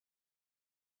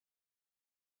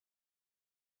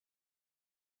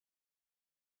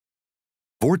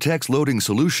Vortex loading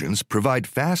solutions provide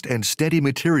fast and steady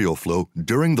material flow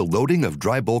during the loading of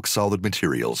dry bulk solid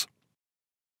materials.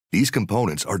 These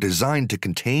components are designed to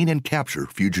contain and capture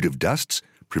fugitive dusts,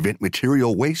 prevent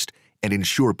material waste, and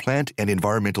ensure plant and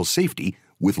environmental safety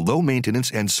with low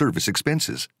maintenance and service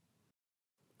expenses.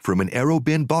 From an aero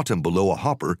bin bottom below a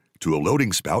hopper to a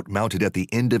loading spout mounted at the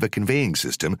end of a conveying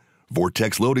system,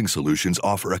 Vortex loading solutions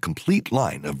offer a complete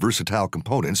line of versatile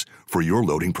components for your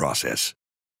loading process.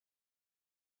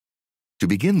 To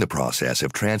begin the process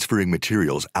of transferring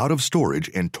materials out of storage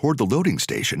and toward the loading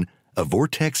station, a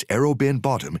Vortex aero bin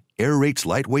bottom aerates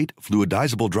lightweight,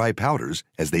 fluidizable dry powders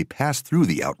as they pass through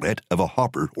the outlet of a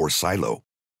hopper or silo.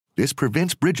 This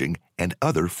prevents bridging and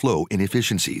other flow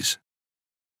inefficiencies.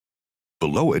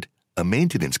 Below it, a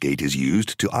maintenance gate is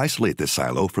used to isolate the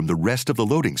silo from the rest of the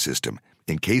loading system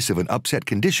in case of an upset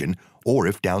condition or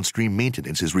if downstream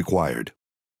maintenance is required.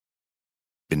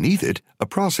 Beneath it, a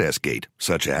process gate,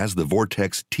 such as the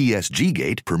Vortex TSG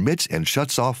gate, permits and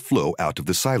shuts off flow out of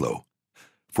the silo.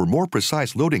 For more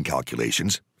precise loading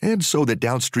calculations, and so that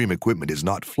downstream equipment is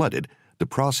not flooded, the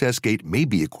process gate may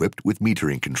be equipped with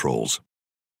metering controls.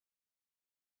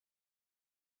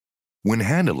 When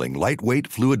handling lightweight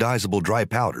fluidizable dry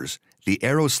powders, the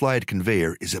AeroSlide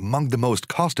conveyor is among the most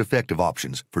cost-effective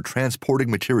options for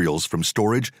transporting materials from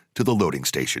storage to the loading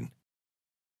station.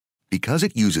 Because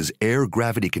it uses air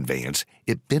gravity conveyance,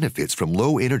 it benefits from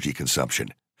low energy consumption.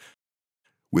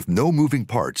 With no moving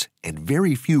parts and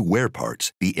very few wear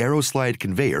parts, the AeroSlide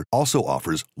conveyor also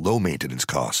offers low maintenance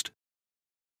cost.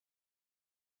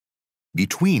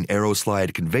 Between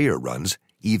AeroSlide conveyor runs,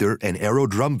 either an aero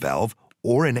drum valve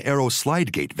or an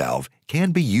AeroSlide gate valve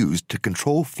can be used to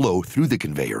control flow through the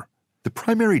conveyor. The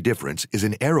primary difference is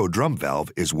an aero drum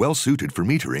valve is well suited for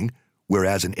metering,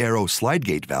 whereas an AeroSlide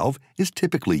gate valve is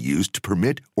typically used to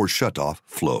permit or shut off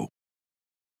flow.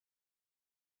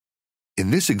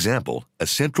 In this example, a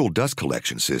central dust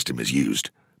collection system is used,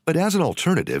 but as an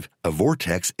alternative, a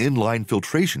Vortex inline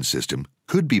filtration system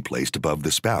could be placed above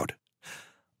the spout.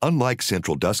 Unlike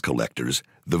central dust collectors,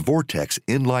 the Vortex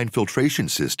inline filtration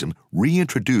system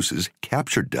reintroduces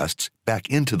captured dusts back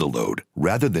into the load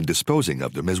rather than disposing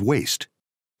of them as waste.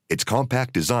 Its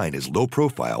compact design is low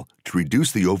profile to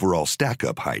reduce the overall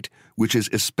stack-up height, which is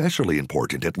especially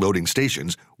important at loading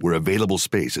stations where available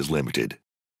space is limited.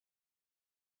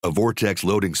 A Vortex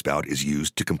loading spout is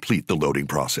used to complete the loading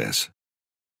process.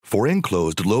 For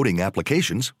enclosed loading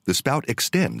applications, the spout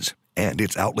extends and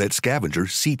its outlet scavenger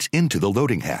seats into the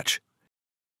loading hatch.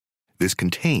 This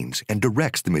contains and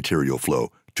directs the material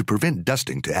flow to prevent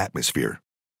dusting to atmosphere.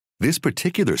 This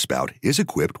particular spout is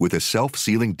equipped with a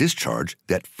self-sealing discharge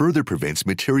that further prevents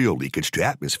material leakage to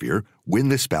atmosphere when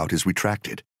the spout is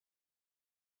retracted.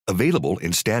 Available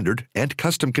in standard and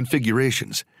custom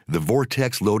configurations, the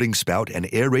Vortex loading spout and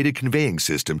aerated conveying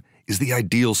system is the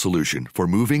ideal solution for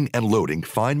moving and loading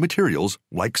fine materials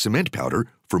like cement powder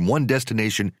from one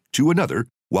destination to another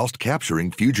whilst capturing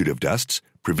fugitive dusts,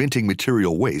 preventing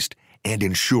material waste, and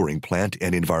ensuring plant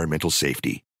and environmental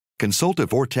safety. Consult a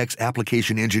Vortex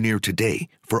application engineer today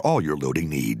for all your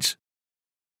loading needs.